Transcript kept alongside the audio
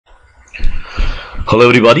Hello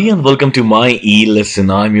everybody and welcome to my e-lesson.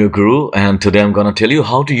 I'm your guru and today I'm gonna tell you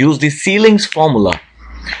how to use the ceilings formula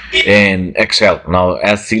in Excel. Now,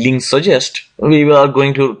 as ceilings suggest, we are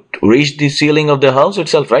going to reach the ceiling of the house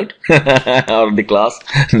itself, right? Or the class.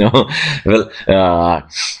 No. Well,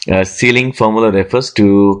 ceiling formula refers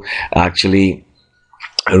to actually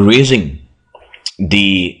raising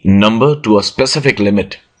the number to a specific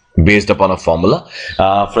limit based upon a formula.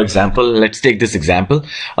 For example, let's take this example.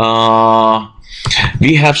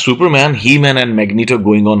 We have Superman, He-Man and Magneto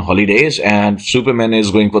going on holidays, and Superman is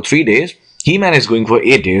going for 3 days, He-Man is going for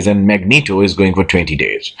 8 days, and Magneto is going for 20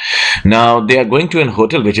 days. Now, they are going to a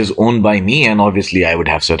hotel which is owned by me, and obviously I would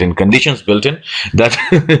have certain conditions built in that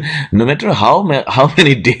no matter how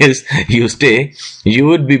many days you stay, you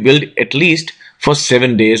would be billed at least for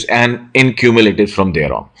 7 days and in cumulative from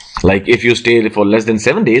there on. Like if you stay for less than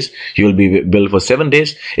 7 days, you will be billed for 7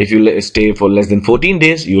 days. If you stay for less than 14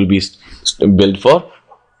 days, you will be billed for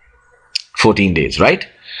 14 days, right?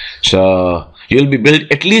 So you'll be billed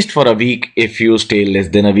at least for a week if you stay less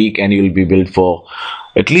than a week, and you'll be billed for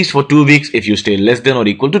at least for 2 weeks if you stay less than or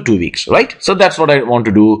equal to 2 weeks, right? So that's what I want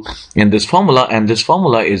to do in this formula, and this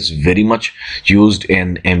formula is very much used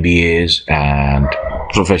in MBAs and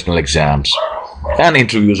professional exams and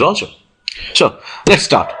interviews also. So let's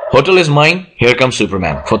start. Hotel is mine. Here comes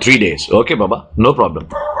Superman for 3 days. Okay, Baba, no problem.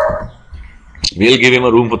 We'll give him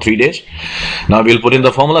a room for 3 days. Now we'll put in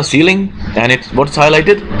the formula ceiling, and it's what's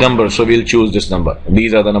highlighted? Number. So we'll choose this number.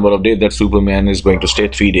 These are the number of days that Superman is going to stay,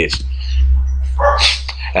 3 days.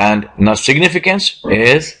 And now significance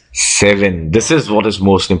is 7. This is what is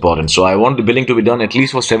most important. So I want the billing to be done at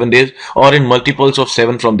least for 7 days or in multiples of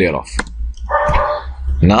 7 from there off.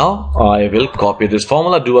 Now I will copy this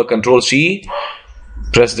formula, do a Control-C,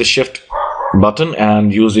 press the Shift button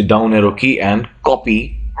and use the down arrow key and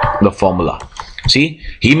copy the formula. See,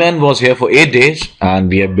 He-Man was here for 8 days and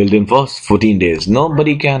we have billed him for 14 days.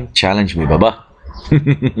 Nobody can challenge me, Baba.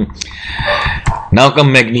 Now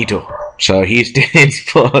come Magneto. So he stayed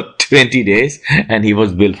for 20 days and he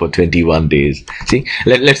was billed for 21 days. See,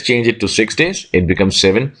 let's change it to 6 days. It becomes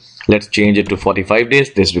 7. Let's change it to 45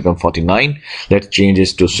 days. This becomes 49. Let's change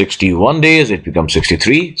this to 61 days. It becomes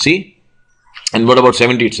 63. See? And what about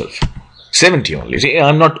 70 itself? 70 only. See,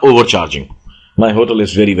 I'm not overcharging. My hotel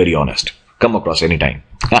is very, very honest. Come across anytime.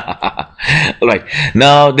 Right.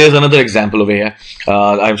 Now, there's another example over here.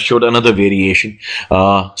 I've showed another variation.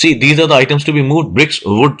 See, these are the items to be moved. Bricks,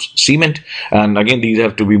 wood, cement. And again, these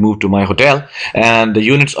have to be moved to my hotel. And the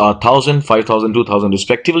units are 1,000, 5,000, 2,000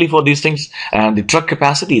 respectively for these things. And the truck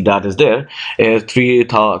capacity that is there is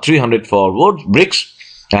 300 for wood, bricks,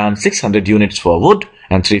 and 600 units for wood,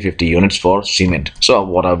 and 350 units for cement. So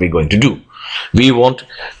what are we going to do? We want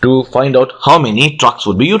to find out how many trucks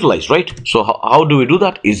would be utilized, right? So how do we do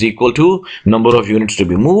that? Is equal to number of units to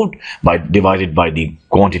be moved by divided by the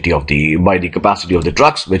quantity of the capacity of the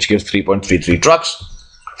trucks, which gives 3.33 trucks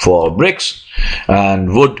for bricks,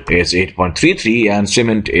 and wood is 8.33 and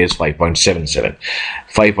cement is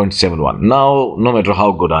 5.71. Now, no matter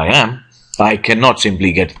how good I am, I cannot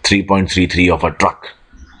simply get 3.33 of a truck,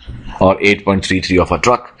 or 8.33 of a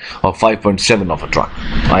truck, or 5.7 of a truck.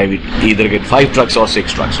 I will either get 5 trucks or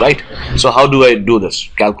 6 trucks, right? So how do I do this?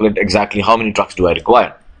 Calculate exactly how many trucks do I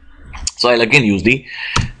require. So I'll again use the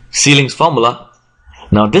ceilings formula.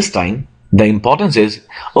 Now this time, the importance is,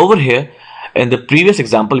 over here, in the previous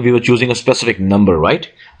example, we were choosing a specific number, right?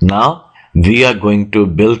 Now, we are going to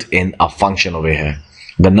build in a function over here.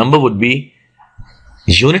 The number would be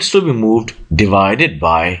units to be moved divided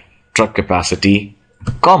by truck capacity,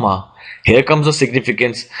 comma, here comes the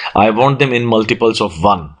significance. I want them in multiples of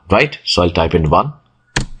 1, right? So I'll type in 1,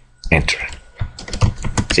 enter.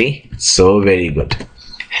 See? So very good.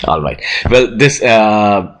 All right. Well, this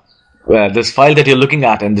file that you're looking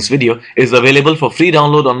at in this video is available for free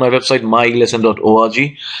download on my website,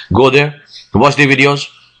 myelesson.org. Go there, watch the videos,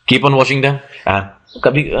 keep on watching them, and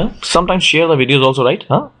sometimes share the videos also, right?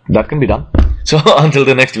 That can be done. So until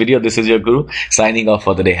the next video, this is your guru signing off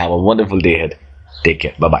for the day. Have a wonderful day ahead. Take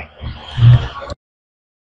care. Bye-bye.